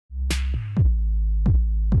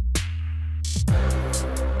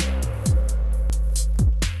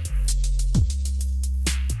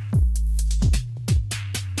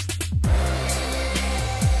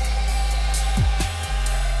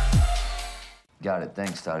Got it.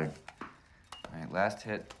 Thanks, Stoddard. All right, last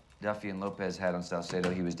hit Duffy and Lopez had on Salcedo.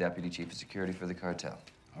 He was deputy chief of security for the cartel.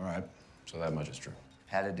 All right, so that much is true.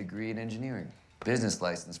 Had a degree in engineering. Business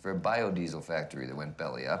license for a biodiesel factory that went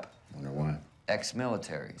belly up. Wonder why.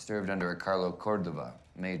 Ex-military, served under a Carlo Cordova,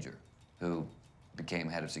 major, who became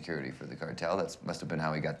head of security for the cartel. That must have been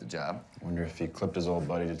how he got the job. Wonder if he clipped his old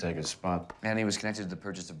buddy to take his spot. And he was connected to the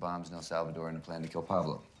purchase of bombs in El Salvador and a plan to kill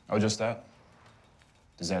Pablo. Oh, just that?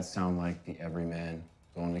 Does that sound like the everyman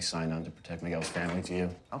who only signed on to protect Miguel's family to you?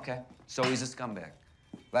 Okay, so he's a scumbag.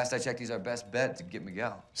 Last I checked, he's our best bet to get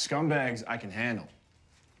Miguel. Scumbags I can handle.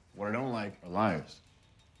 What I don't like are liars.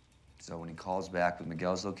 So when he calls back with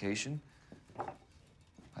Miguel's location, how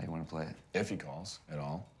do you want to play it? If he calls at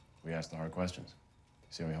all, we ask the hard questions.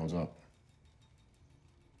 See how he holds up.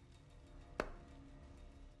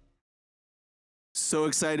 So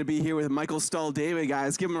excited to be here with Michael Stahl-David,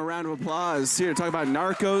 guys. Give him a round of applause. Here to talk about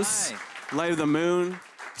Narcos, Light of the Moon.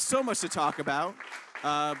 So much to talk about.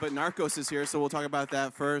 But Narcos is here, so we'll talk about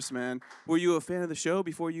that first, man. Were you a fan of the show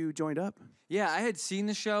before you joined up? Yeah, I had seen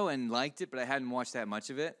the show and liked it, but I hadn't watched that much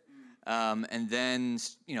of it. And then,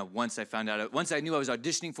 you know, once I found out, once I knew I was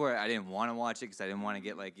auditioning for it, I didn't want to watch it because I didn't want to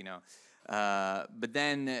get, like, you know. But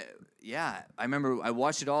then, yeah, I remember I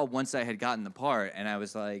watched it all once I had gotten the part, and I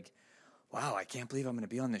was like, wow, I can't believe I'm going to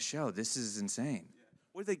be on this show. This is insane.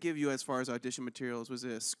 What did they give you as far as audition materials? Was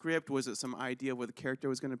it a script? Was it some idea of what the character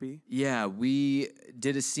was going to be? Yeah, we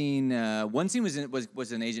did a scene. One scene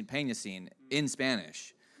was an Agent Pena scene in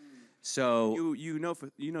Spanish. So you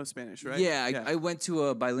know Spanish, right? Yeah, I went to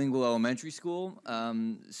a bilingual elementary school,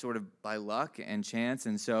 sort of by luck and chance,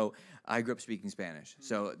 and so I grew up speaking Spanish.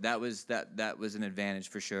 So that was an advantage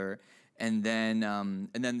for sure. And then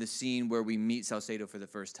the scene where we meet Salcedo for the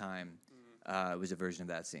first time. Was a version of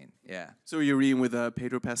that scene, yeah. So you're reading with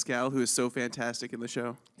Pedro Pascal, who is so fantastic in the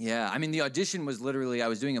show. Yeah, I mean, the audition was literally, I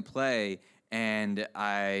was doing a play, and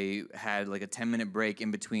I had like a 10-minute break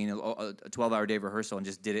in between a 12-hour day of rehearsal and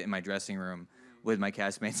just did it in my dressing room with my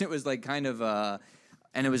castmates. It was like kind of,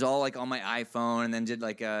 and it was all like on my iPhone, and then did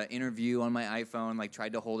like a interview on my iPhone, like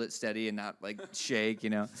tried to hold it steady and not like shake, you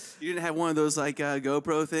know. You didn't have one of those like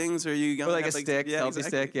GoPro things, or you? Or like a stick, yeah, selfie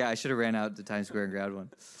stick. Yeah, I should have ran out to Times Square and grabbed one.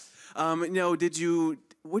 What did you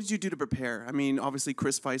do to prepare? I mean, obviously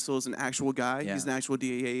Chris Feistl is an actual guy. Yeah. He's an actual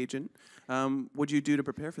DEA agent. What did you do to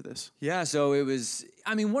prepare for this? Yeah, so it was,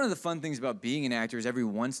 I mean, one of the fun things about being an actor is every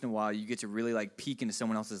once in a while you get to really like peek into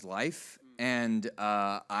someone else's life. And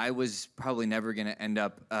I was probably never going to end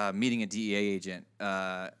up meeting a DEA agent,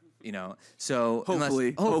 you know. So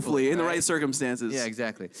hopefully in the right circumstances. Yeah,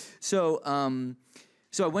 exactly. So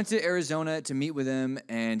I went to Arizona to meet with him,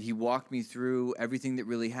 and he walked me through everything that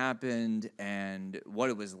really happened and what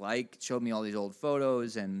it was like, showed me all these old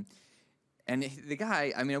photos, and the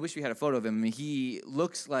guy, I mean, I wish we had a photo of him. I mean, he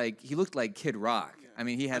looked like Kid Rock. Yeah. I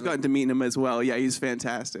mean, he had I've gotten to meet him as well. Yeah, he's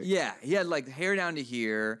fantastic. Yeah, he had like hair down to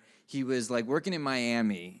here. He was like working in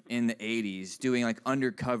Miami in the 80s, doing like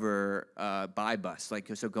undercover buy busts, like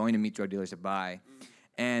so going to meet drug dealers to buy.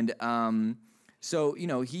 And so, you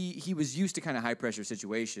know, he was used to kind of high-pressure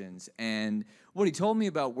situations, and what he told me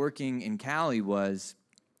about working in Cali was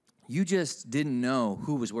you just didn't know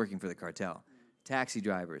who was working for the cartel. Taxi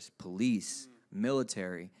drivers, police,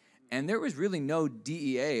 military, and there was really no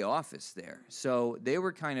DEA office there. So they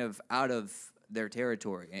were kind of out of their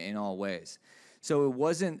territory in all ways. So it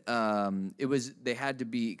wasn't, they had to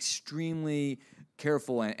be extremely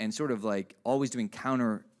careful and sort of like always doing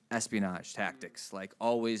counter-espionage tactics, like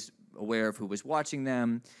always aware of who was watching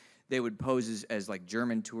them. They would pose as like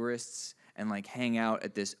German tourists and like hang out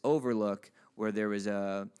at this overlook where there's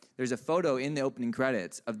a photo in the opening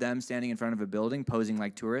credits of them standing in front of a building posing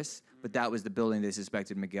like tourists, but that was the building they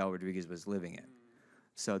suspected Miguel Rodriguez was living in.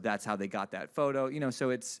 So that's how they got that photo. You know,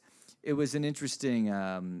 so it was an interesting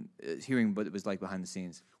hearing what it was like behind the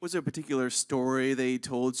scenes. Was there a particular story they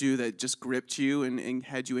told you that just gripped you and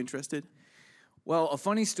had you interested? Well, a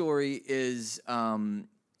funny story is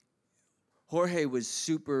Jorge was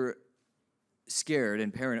super scared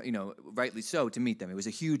and paranoid, you know, rightly so, to meet them. It was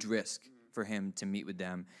a huge risk for him to meet with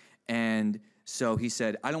them. And so he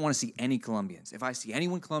said, I don't want to see any Colombians. If I see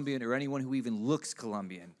anyone Colombian or anyone who even looks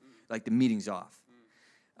Colombian, like the meeting's off.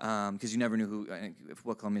 Because you never knew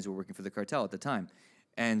what Colombians were working for the cartel at the time.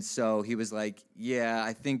 And so he was like, yeah,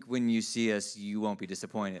 I think when you see us, you won't be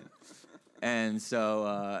disappointed. And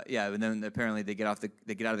so, yeah, and then apparently they get out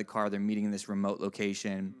of the car, they're meeting in this remote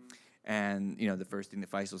location. And, you know, the first thing that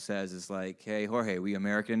Feistl says is like, hey, Jorge, we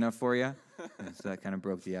American enough for you? And so that kind of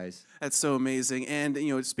broke the ice. That's so amazing. And,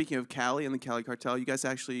 you know, speaking of Cali and the Cali cartel, you guys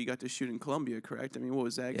actually got to shoot in Colombia, correct? I mean, what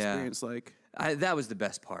was that experience like? That was the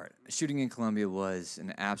best part. Shooting in Colombia was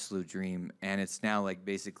an absolute dream, and it's now like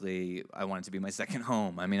basically I want it to be my second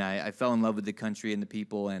home. I mean, I fell in love with the country and the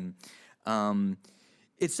people, and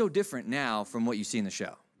it's so different now from what you see in the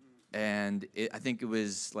show. And I think it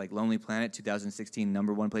was like Lonely Planet 2016,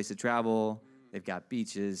 #1 place to travel. They've got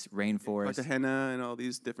beaches, rainforest, Cartagena, and all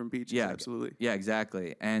these different beaches. yeah, absolutely. Yeah,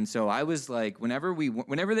 exactly. And so I was like, whenever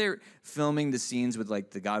they're filming the scenes with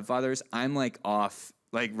like the Godfathers, I'm like off,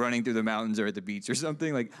 like running through the mountains or at the beach or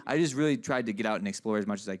something. Like I just really tried to get out and explore as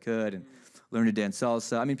much as I could and learn to dance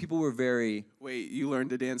salsa. I mean, people were very. Wait, you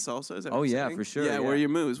learned to dance salsa? Is that Oh what you're yeah, saying? for sure. Yeah, what are your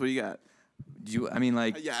moves? What do you got? I mean,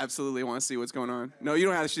 like. Yeah, absolutely. I want to see what's going on. No, you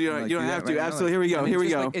don't have to. You don't, like, you don't do have that to. right now, Absolutely. like- Here we go. I mean, Here we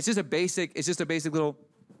just go. like- it's just a basic little.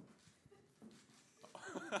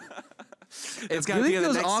 It's It gotta really be in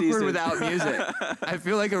the feels next awkward season. without music. I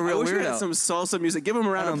feel like a I real wish we had weirdo. some salsa music. Give him a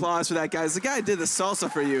round of applause for that, guys. The guy did the salsa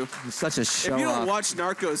for you. Such a show If you don't off. watch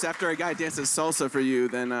Narcos after a guy dances salsa for you,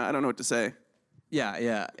 then I don't know what to say. Yeah,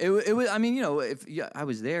 yeah. It was. I mean, I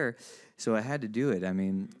was there, so I had to do it. I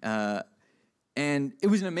mean, and it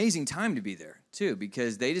was an amazing time to be there too,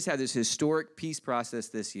 because they just had this historic peace process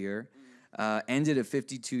this year. Ended a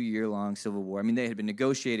 52-year-long civil war. I mean, they had been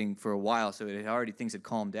negotiating for a while, so things had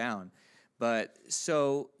calmed down. But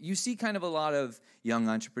so you see kind of a lot of young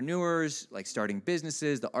entrepreneurs like starting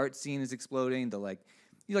businesses. The art scene is exploding. There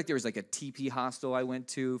was like a TP hostel I went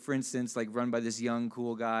to, for instance, like run by this young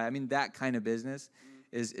cool guy. I mean, that kind of business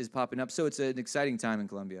is popping up. So it's an exciting time in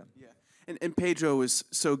Colombia. Yeah. And Pedro was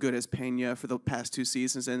so good as Peña for the past 2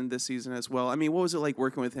 seasons and this season as well. I mean, what was it like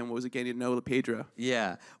working with him? What was it getting to know Pedro?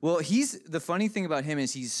 Yeah. Well, the funny thing about him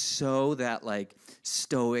is he's so that like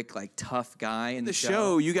stoic, like tough guy in the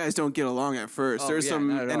show, you guys don't get along at first. Oh, There's yeah, some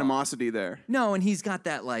not at all. animosity there. No, and he's got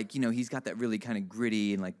that like, he's got that really kind of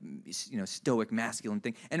gritty and like, stoic, masculine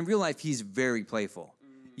thing. And in real life, he's very playful.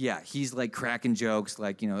 Yeah, he's like cracking jokes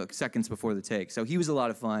like, seconds before the take. So he was a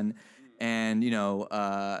lot of fun. And,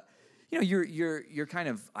 you're kind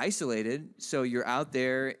of isolated, so you're out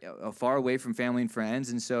there far away from family and friends,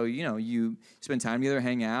 and so you spend time together,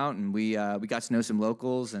 hang out, and we got to know some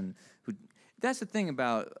locals, and that's the thing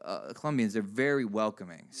about Colombians, they're very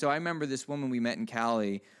welcoming. So I remember this woman we met in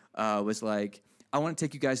Cali was like, I want to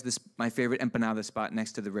take you guys to my favorite empanada spot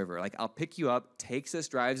next to the river. Like, I'll pick you up,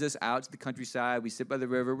 drives us out to the countryside, we sit by the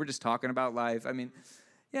river, we're just talking about life. I mean,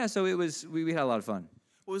 yeah, so we had a lot of fun.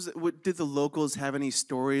 Did the locals have any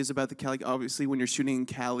stories about the Cali? Obviously, when you're shooting in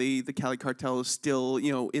Cali, the Cali cartel is still,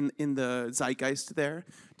 in the zeitgeist there.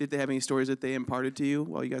 Did they have any stories that they imparted to you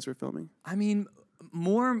while you guys were filming? I mean,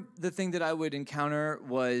 more the thing that I would encounter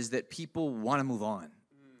was that people want to move on.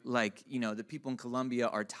 Like, the people in Colombia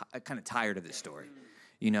are kind of tired of this story.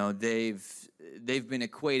 They've been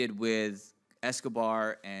equated with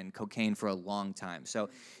Escobar and cocaine for a long time.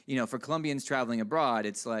 So, for Colombians traveling abroad,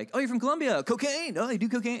 it's like, oh, you're from Colombia, cocaine. Oh, you do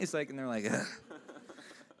cocaine. It's like, and they're like, ugh.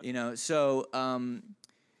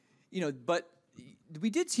 But we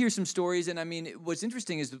did hear some stories. And I mean, what's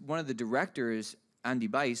interesting is one of the directors, Andy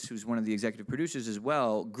Weiss, who's one of the executive producers as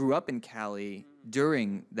well, grew up in Cali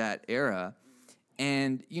during that era.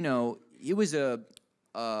 And, it was a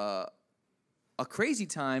crazy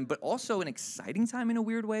time, but also an exciting time in a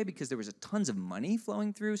weird way because there was tons of money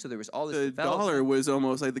flowing through. So there was all this The development. dollar was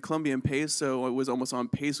almost like the Colombian peso. It was almost on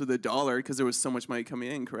pace with the dollar because there was so much money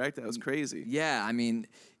coming in. Correct? That was crazy. Yeah, I mean,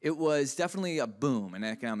 it was definitely a boom, an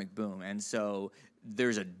economic boom, and so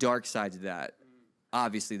there's a dark side to that.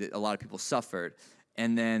 Obviously, that a lot of people suffered,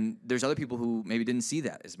 and then there's other people who maybe didn't see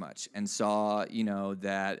that as much and saw,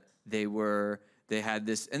 that they had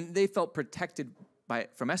this, and they felt protected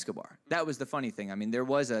from Escobar. That was the funny thing. I mean, there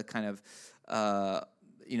was a kind of,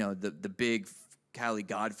 the big Cali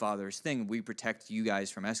Godfathers thing. We protect you guys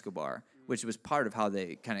from Escobar, which was part of how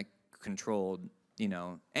they kind of controlled,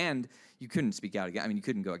 and you couldn't speak out again. I mean, you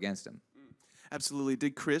couldn't go against him. Absolutely.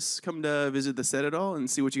 Did Chris come to visit the set at all and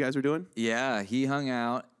see what you guys were doing? Yeah, he hung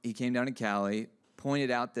out. He came down to Cali, pointed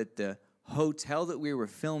out that the hotel that we were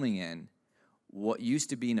filming in, what used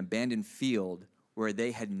to be an abandoned field where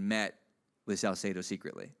they had met with Salcedo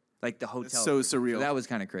secretly. Like the hotel. That's so surreal. So that was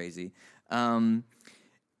kind of crazy. And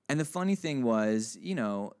the funny thing was,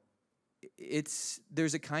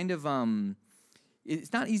 there's a kind of,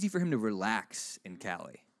 it's not easy for him to relax in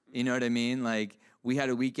Cali. You know what I mean? Like, we had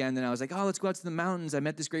a weekend and I was like, oh, let's go out to the mountains. I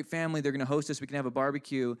met this great family. They're going to host us. We can have a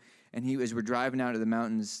barbecue. And as we're driving out to the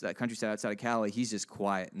mountains, that countryside outside of Cali, he's just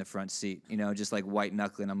quiet in the front seat, just like white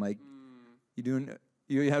knuckling. I'm like,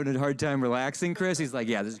 you having a hard time relaxing, Chris? He's like,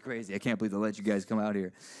 yeah, this is crazy. I can't believe they let you guys come out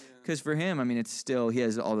here. Because for him, I mean, it's still, he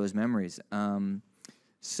has all those memories.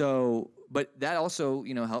 So, but that also,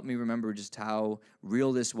 helped me remember just how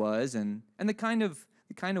real this was, and the kind of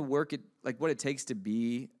work what it takes to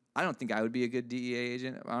be. I don't think I would be a good DEA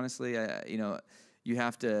agent, honestly. You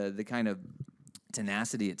have to, the kind of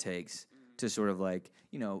tenacity it takes to sort of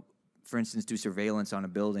for instance, do surveillance on a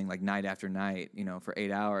building night after night, for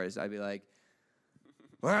 8 hours. I'd be like,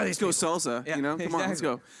 where are these people? Let's go salsa, Yeah, Come on, let's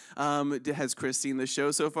go. Has Chris seen the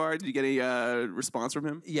show so far? Did you get any response from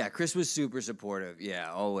him? Yeah, Chris was super supportive.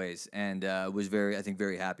 Yeah, always, and was I think,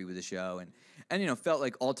 very happy with the show, and felt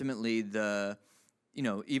like ultimately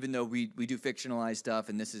even though we do fictionalized stuff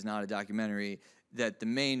and this is not a documentary, that the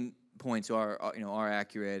main points are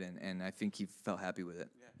accurate, and I think he felt happy with it.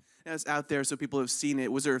 Yeah, it's out there, so people have seen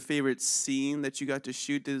it. Was there a favorite scene that you got to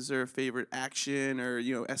shoot? Is there a favorite action or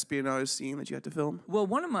espionage scene that you got to film? Well,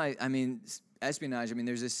 one of my, espionage.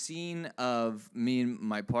 There's a scene of me and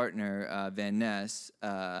my partner Van Ness,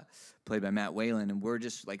 played by Matt Whalen, and we're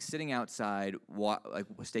just sitting outside,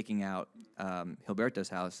 staking out Hilberto's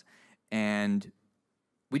house, and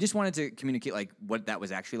we just wanted to communicate what that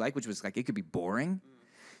was actually like, which was it could be boring.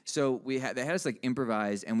 So they had us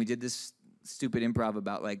improvise, and we did this stupid improv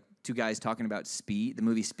about two guys talking about Speed, the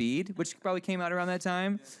movie Speed, which probably came out around that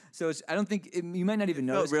time. Yeah. So I don't think you might not even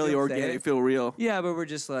know. It felt really organic, feel real. Yeah, but we're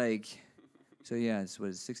just so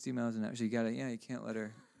it's 60 miles an hour. So you can't let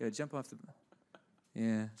her. You gotta jump off the.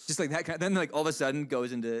 Yeah, just like that kind. Then all of a sudden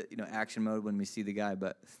goes into action mode when we see the guy,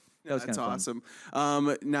 but. Yeah, that's awesome.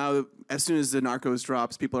 Now, as soon as the Narcos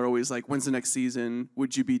drops, people are always like, when's the next season?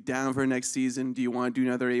 Would you be down for next season? Do you want to do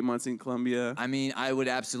another 8 months in Colombia? I would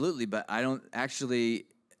absolutely, but I'm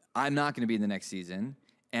not going to be in the next season.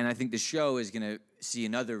 And I think the show is going to see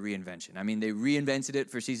another reinvention. They reinvented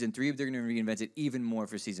it for season 3, but they're going to reinvent it even more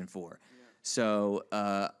for season 4. Yeah. So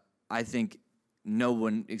I think no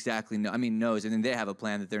one exactly knows. And then they have a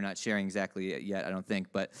plan that they're not sharing exactly yet, I don't think.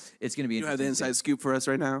 But it's going to be You have the inside scoop for us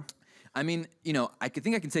right now? I think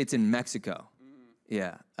I can say it's in Mexico.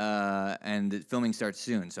 Yeah, and the filming starts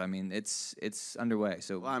soon, so it's underway.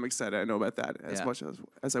 So well, I'm excited. I know about that as much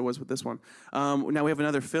as I was with this one. Now we have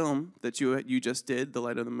another film that you just did, The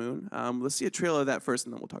Light of the Moon. Let's see a trailer of that first,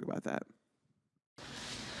 and then we'll talk about that.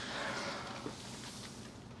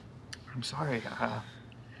 I'm sorry.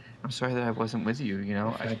 I'm sorry that I wasn't with you.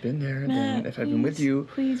 If I'd been there, Matt, then if I'd been with you.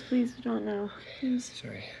 Please, don't know. Please.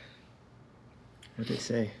 Sorry. What'd they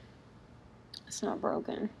say? It's not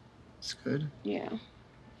broken. It's good? Yeah.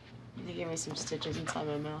 They gave me some stitches inside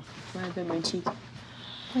my mouth. Might have been my cheek.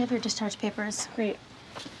 We have your discharge papers. Great.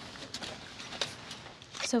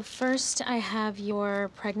 So first, I have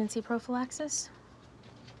your pregnancy prophylaxis.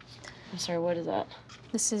 I'm sorry, what is that?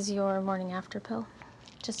 This is your morning after pill,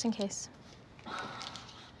 just in case.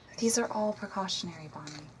 These are all precautionary,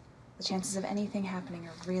 Bonnie. The chances of anything happening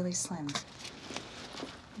are really slim.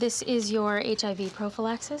 This is your HIV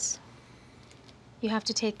prophylaxis. You have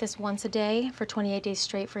to take this once a day for 28 days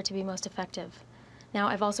straight for it to be most effective. Now,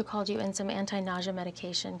 I've also called you in some anti-nausea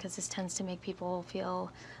medication because this tends to make people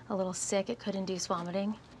feel a little sick. It could induce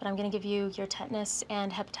vomiting. But I'm going to give you your tetanus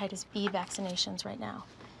and hepatitis B vaccinations right now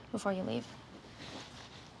before you leave.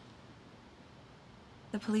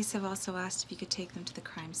 The police have also asked if you could take them to the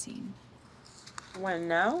crime scene. When,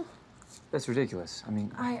 now? That's ridiculous.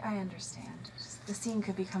 I understand. The scene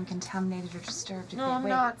could become contaminated or disturbed if No, they I'm wait.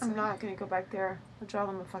 not. I'm not gonna go back there. I'll draw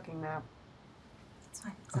them a fucking map. It's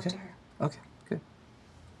fine. It's up to her. Okay, good.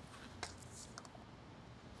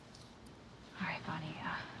 All right, Bonnie.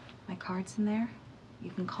 My card's in there.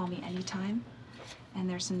 You can call me anytime. And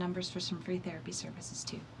there's some numbers for some free therapy services,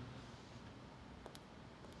 too.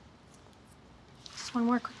 Just one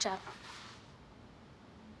more quick jab.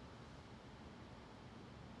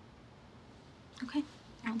 Okay,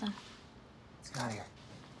 all done. Let's get out of here.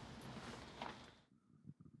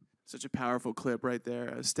 Such a powerful clip right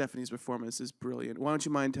there. Stephanie's performance is brilliant. Why don't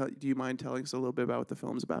you mind? Do you mind telling us a little bit about what the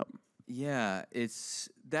film's about? Yeah, it's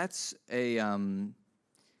a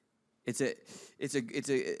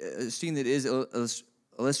scene that is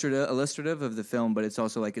illustrative of the film, but it's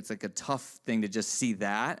also it's a tough thing to just see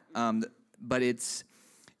that. But it's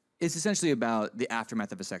essentially about the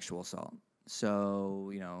aftermath of a sexual assault.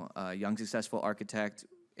 So a young successful architect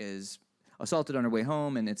is assaulted on her way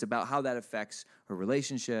home, and it's about how that affects her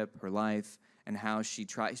relationship, her life, and how she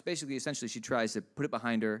tries to put it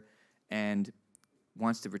behind her and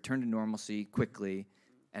wants to return to normalcy quickly,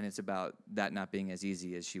 and it's about that not being as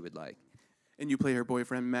easy as she would like. And you play her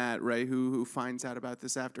boyfriend, Matt, right, who finds out about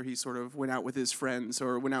this after he sort of went out with his friends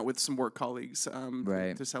or went out with some work colleagues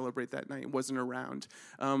right. to celebrate that night and wasn't around.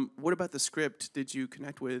 What about the script did you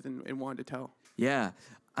connect with and wanted to tell? Yeah,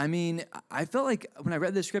 I mean, I felt like when I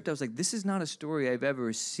read the script, I was like, this is not a story I've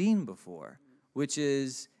ever seen before, which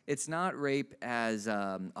is, it's not rape as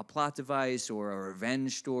a plot device or a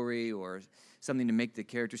revenge story or something to make the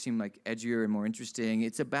character seem like edgier and more interesting.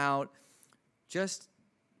 It's about just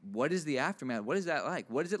what is the aftermath? What is that like?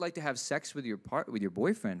 What is it like to have sex with your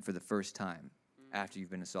boyfriend for the first time after you've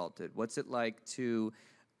been assaulted? What's it like to,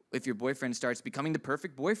 if your boyfriend starts becoming the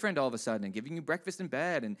perfect boyfriend all of a sudden and giving you breakfast in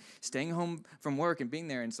bed and staying home from work and being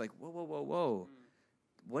there, and it's like, whoa, whoa, whoa, whoa.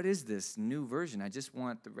 What is this new version? I just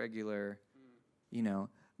want the regular, you know,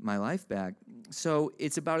 my life back. So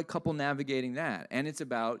it's about a couple navigating that. And it's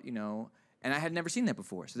about, you know, and I had never seen that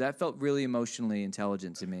before. So that felt really emotionally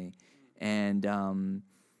intelligent to me. And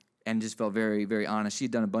just felt very, very honest. She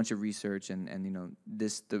had done a bunch of research, and you know,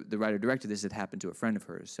 the writer-director, this had happened to a friend of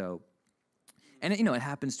hers. So, and you know, it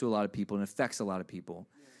happens to a lot of people and affects a lot of people.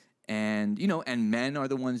 And, you know, and men are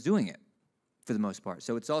the ones doing it for the most part.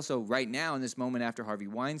 So it's also right now in this moment after Harvey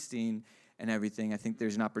Weinstein and everything, I think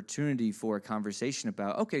there's an opportunity for a conversation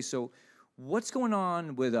about, okay, so what's going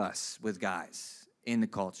on with us, with guys in the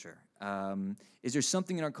culture? Is there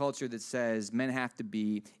something in our culture that says men have to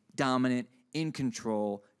be dominant, in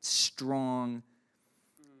control, strong,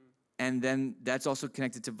 and then that's also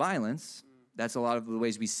connected to violence. That's a lot of the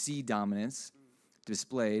ways we see dominance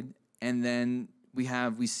displayed, and then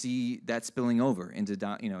we see that spilling over into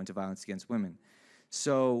into violence against women.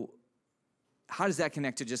 So how does that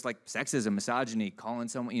connect to just like sexism, misogyny, calling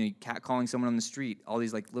someone, catcalling someone on the street, all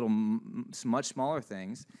these like little much smaller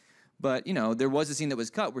things? But you know, there was a scene that was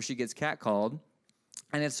cut where she gets catcalled.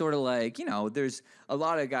 And it's sort of like, you know, there's a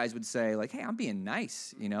lot of guys would say, like, hey, I'm being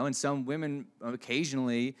nice, you know, and some women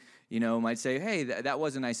occasionally, you know, might say, hey, that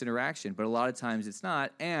was a nice interaction, but a lot of times it's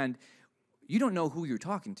not. And you don't know who you're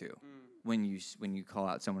talking to when you call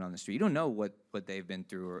out someone on the street. You don't know what they've been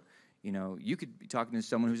through, or, you know, you could be talking to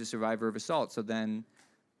someone who's a survivor of assault. So then,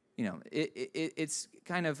 you know, it's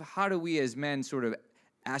kind of, how do we as men sort of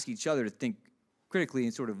ask each other to think critically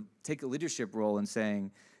and sort of take a leadership role in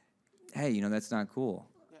saying, hey, you know, that's not cool,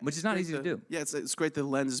 which is not easy to do. Yeah, it's great the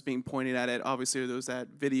lens is being pointed at it. Obviously, there was that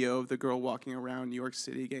video of the girl walking around New York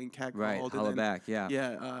City getting catcalled. Right, holla back, yeah.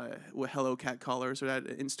 Yeah, hello catcallers, or that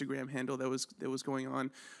Instagram handle that was going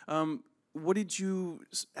on. How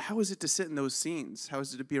is it to sit in those scenes? How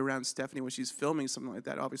is it to be around Stephanie when she's filming something like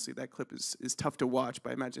that? Obviously, that clip is tough to watch, but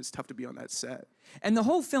I imagine it's tough to be on that set. And the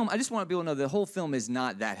whole film, I just want people to know the whole film is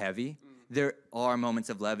not that heavy. There are moments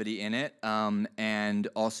of levity in it, and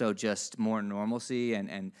also just more normalcy,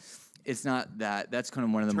 and it's not that. That's kind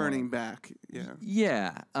of one of the turning back, yeah.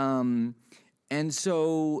 Yeah, and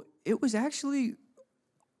so it was actually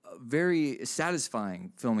very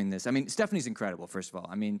satisfying filming this. I mean, Stephanie's incredible, first of all.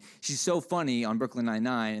 I mean, she's so funny on Brooklyn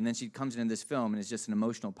Nine-Nine, and then she comes into this film and is just an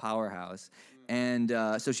emotional powerhouse. And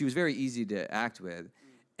so she was very easy to act with.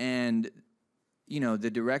 And, you know, the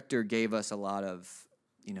director gave us a lot of,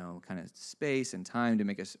 you know, kind of space and time to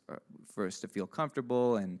make us, for us to feel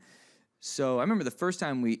comfortable. And so I remember the first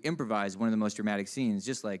time we improvised one of the most dramatic scenes,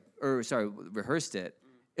 rehearsed it.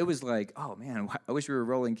 It was like, oh man, I wish we were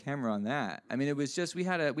rolling camera on that. I mean, it was just, we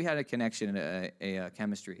had a connection, a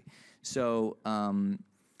chemistry. So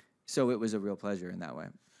it was a real pleasure in that way.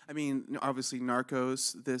 I mean, obviously,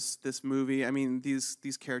 Narcos, this movie. I mean, these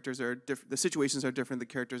characters are different. The situations are different. The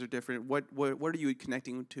characters are different. What are you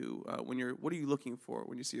connecting to what are you looking for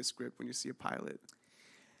when you see a script, when you see a pilot?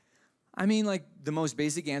 I mean, like, the most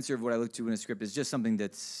basic answer of what I look to in a script is just something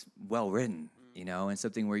that's well written, you know, and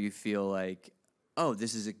something where you feel like, oh,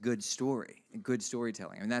 this is a good story, good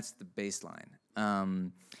storytelling. I mean, that's the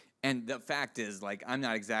baseline. And the fact is, like, I'm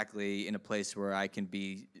not exactly in a place where I can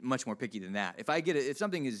be much more picky than that. If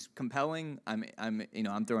something is compelling,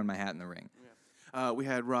 I'm throwing my hat in the ring. Yeah. We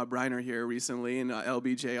had Rob Reiner here recently, and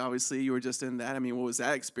LBJ. Obviously, you were just in that. I mean, what was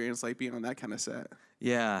that experience like being on that kind of set?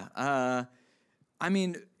 Yeah, I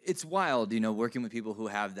mean, it's wild, you know, working with people who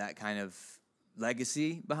have that kind of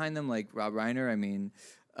legacy behind them, like Rob Reiner. I mean,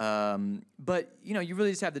 but you know, you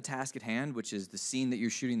really just have the task at hand, which is the scene that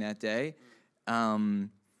you're shooting that day.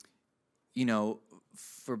 You know,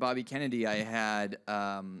 for Bobby Kennedy, I had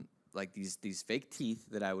like these fake teeth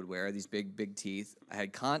that I would wear, these big teeth. I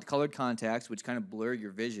had colored contacts, which kind of blur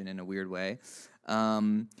your vision in a weird way.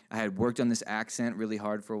 I had worked on this accent really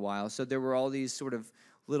hard for a while, so there were all these sort of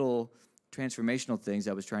little transformational things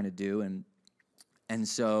I was trying to do, and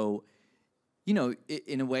so, you know,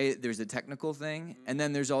 in a way, there's a technical thing, and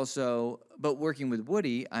then there's also, but working with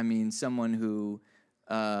Woody, I mean, someone who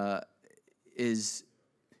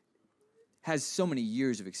has so many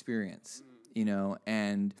years of experience you know,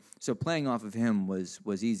 and so playing off of him was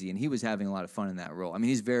easy, and he was having a lot of fun in that role. I mean,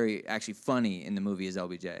 he's very actually funny in the movie as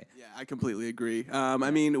LBJ. Yeah, I completely agree.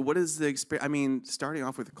 I mean, what is the experience? I mean, starting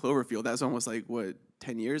off with Cloverfield, that's almost like, what,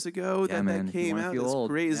 10 years ago Yeah, that man, that if you came wanna out? feel That's old,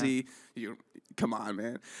 crazy. Come on,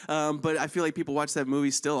 man. But I feel like people watch that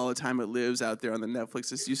movie still all the time. It lives out there on the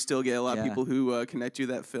Netflixes. You still get a lot of Yeah. people who connect you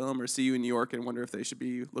to that film or see you in New York and wonder if they should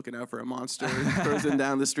be looking out for a monster frozen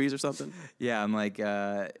down the streets or something. Yeah, I'm like,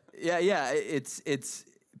 it's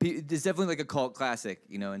definitely like a cult classic,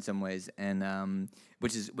 you know, in some ways, and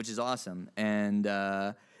which is awesome. And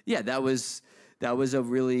yeah, that was a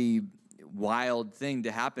really wild thing to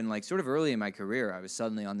happen, like sort of early in my career. I was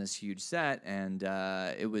suddenly on this huge set, and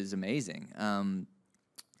it was amazing.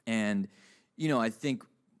 And you know, I think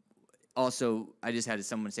also I just had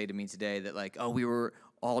someone say to me today that like, oh, we were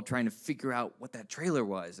all trying to figure out what that trailer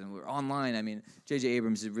was, and we're online. I mean, J.J.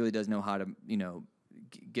 Abrams really does know how to, you know,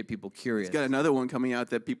 get people curious. He's got another one coming out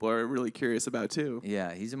that people are really curious about too.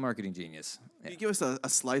 Yeah, he's a marketing genius. Can you give us a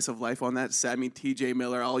slice of life on that? Sammy, T.J.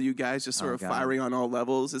 Miller, all you guys just sort of God. firing on all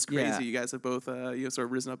levels. It's crazy. Yeah. You guys have both sort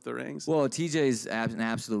of risen up the ranks. Well, TJ's an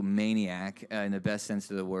absolute maniac in the best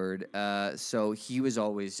sense of the word. So he was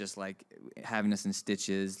always just like having us in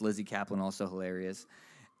stitches. Lizzie Kaplan also hilarious.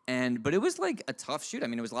 But it was like a tough shoot. I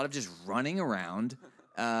mean, it was a lot of just running around.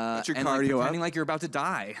 What's your and cardio like up? pretending like you're about to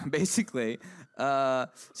die, basically. So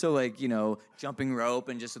like, you know, jumping rope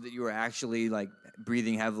and just so that you were actually like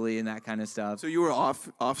breathing heavily and that kind of stuff. So you were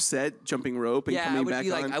offset, jumping rope, and Yeah, coming back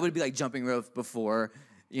on. I would be like jumping rope before,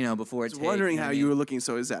 you know, before it's. I was wondering how you were looking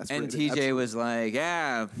so exasperated. And TJ Absolutely. was like,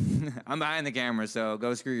 "Yeah, I'm behind the camera, so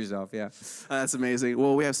go screw yourself." Yeah. That's amazing.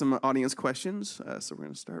 Well, we have some audience questions, so we're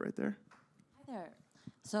going to start right there. Hi there.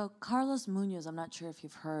 So Carlos Munoz, I'm not sure if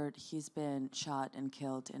you've heard, he's been shot and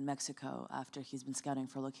killed in Mexico after he's been scouting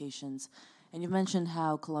for locations. And you've mentioned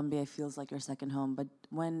how Colombia feels like your second home, but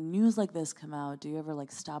when news like this come out, do you ever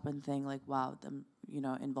like stop and think like, wow, them, you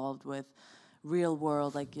know, involved with real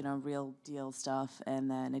world, like, you know, real deal stuff,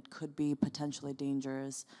 and then it could be potentially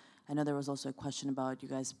dangerous? I know there was also a question about you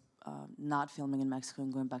guys not filming in Mexico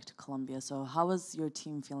and going back to Colombia. So how was your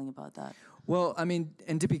team feeling about that? Well, I mean,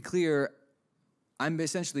 and to be clear, I'm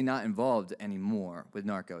essentially not involved anymore with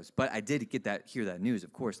Narcos, but I did hear that news,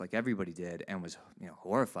 of course, like everybody did, and was, you know,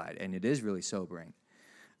 horrified, and it is really sobering.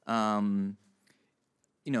 You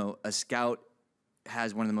know, a scout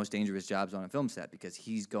has one of the most dangerous jobs on a film set because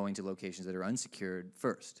he's going to locations that are unsecured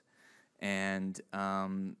first, and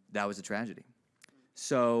that was a tragedy.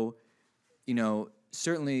 So, you know,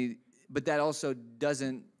 certainly, but that also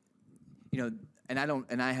doesn't, you know,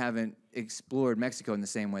 and I haven't explored Mexico in the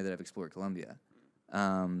same way that I've explored Colombia.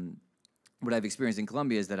 What I've experienced in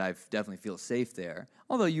Colombia is that I definitely feel safe there.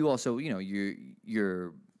 Although you also, you know, you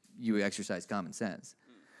exercise common sense.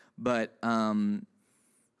 But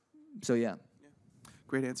so yeah.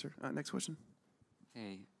 Great answer. Next question.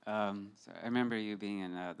 Hey, so I remember you being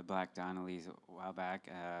in the Black Donnellys a while back,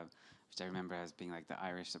 which I remember as being like the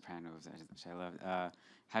Irish Sopranos, which I loved.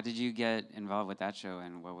 How did you get involved with that show,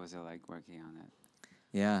 and what was it like working on it?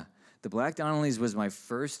 Yeah. The Black Donnellys was my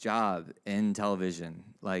first job in television,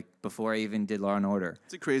 like before I even did Law & Order.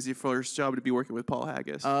 It's a crazy first job to be working with Paul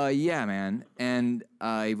Haggis. Yeah, man. And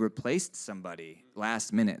I replaced somebody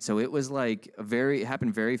last minute. So it was like it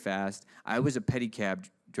happened very fast. I was a pedicab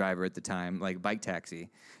driver at the time, like bike taxi.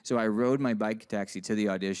 So I rode my bike taxi to the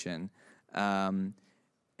audition.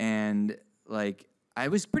 And like, I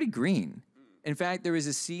was pretty green. In fact, there was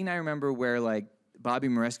a scene I remember where like Bobby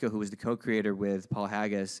Moresco, who was the co-creator with Paul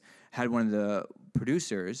Haggis, had one of the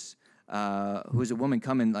producers, who was a woman,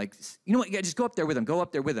 come and like, you know what, yeah, just go up there with him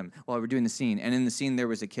while we're doing the scene. And in the scene, there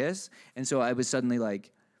was a kiss. And so I was suddenly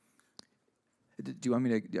like, do you want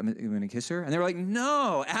me to kiss her? And they were like,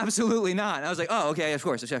 no, absolutely not. And I was like, oh, okay, of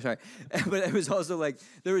course, sorry. But it was also like,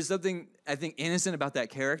 there was something, I think, innocent about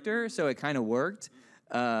that character, so it kind of worked.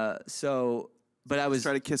 But I was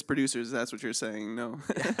try to kiss producers. That's what you're saying. No,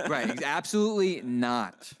 right? Absolutely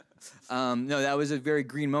not. No, that was a very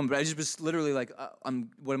green moment. But I just was literally like,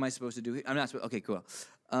 what am I supposed to do? I'm not supposed. Okay, cool.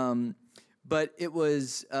 But it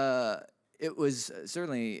was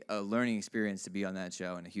certainly a learning experience to be on that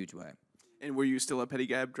show in a huge way. And were you still a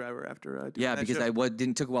pedicab driver after doing Yeah, that because show?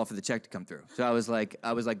 didn't took a while for the check to come through. So I was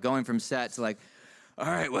like going from set to like, all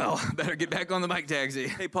right, well, better get back on the bike taxi.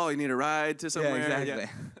 Hey, Paul, you need a ride to somewhere? Yeah, exactly.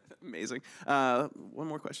 Amazing. One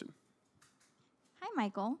more question. Hi,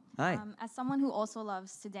 Michael. Hi. As someone who also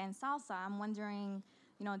loves to dance salsa, I'm wondering,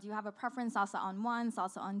 you know, do you have a preference, salsa on one,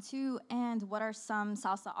 salsa on two, and what are some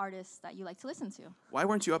salsa artists that you like to listen to? Why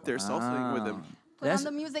weren't you up there salsaing with him? Put on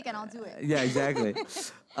the music and I'll do it. Yeah, exactly.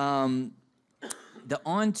 The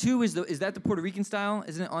on two is that the Puerto Rican style?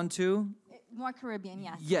 Isn't it on two? More Caribbean,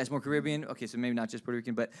 yes. Yes, more Caribbean. Okay, so maybe not just Puerto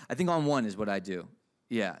Rican, but I think on one is what I do.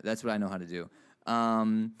 Yeah, that's what I know how to do.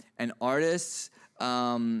 And artists,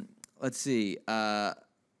 let's see. I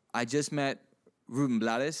just met Ruben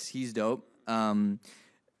Blades. He's dope.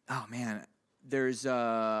 Oh man, there's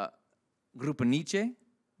Grupo Nietzsche.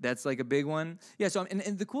 That's like a big one. Yeah, so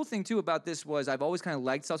and the cool thing too about this was I've always kind of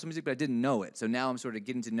liked salsa music, but I didn't know it. So now I'm sort of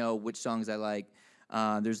getting to know which songs I like.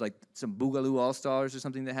 There's like some Boogaloo All-Stars or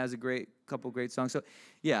something that has a couple great songs. So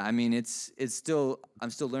yeah, I mean I'm still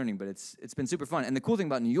learning, but it's been super fun. And the cool thing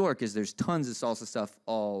about New York is there's tons of salsa stuff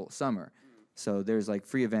all summer. So there's like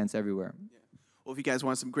free events everywhere. Yeah. Well, if you guys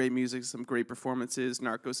want some great music, some great performances,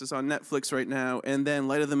 Narcos is on Netflix right now. And then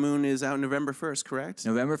Light of the Moon is out November 1st, correct?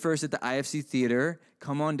 November 1st at the IFC Theater.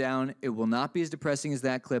 Come on down. It will not be as depressing as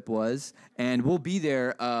that clip was. And we'll be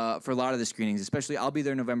there for a lot of the screenings, especially I'll be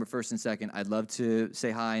there November 1st and 2nd. I'd love to say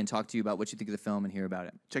hi and talk to you about what you think of the film and hear about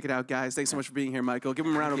it. Check it out, guys. Thanks so much for being here, Michael. Give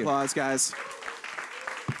him a round of applause, guys.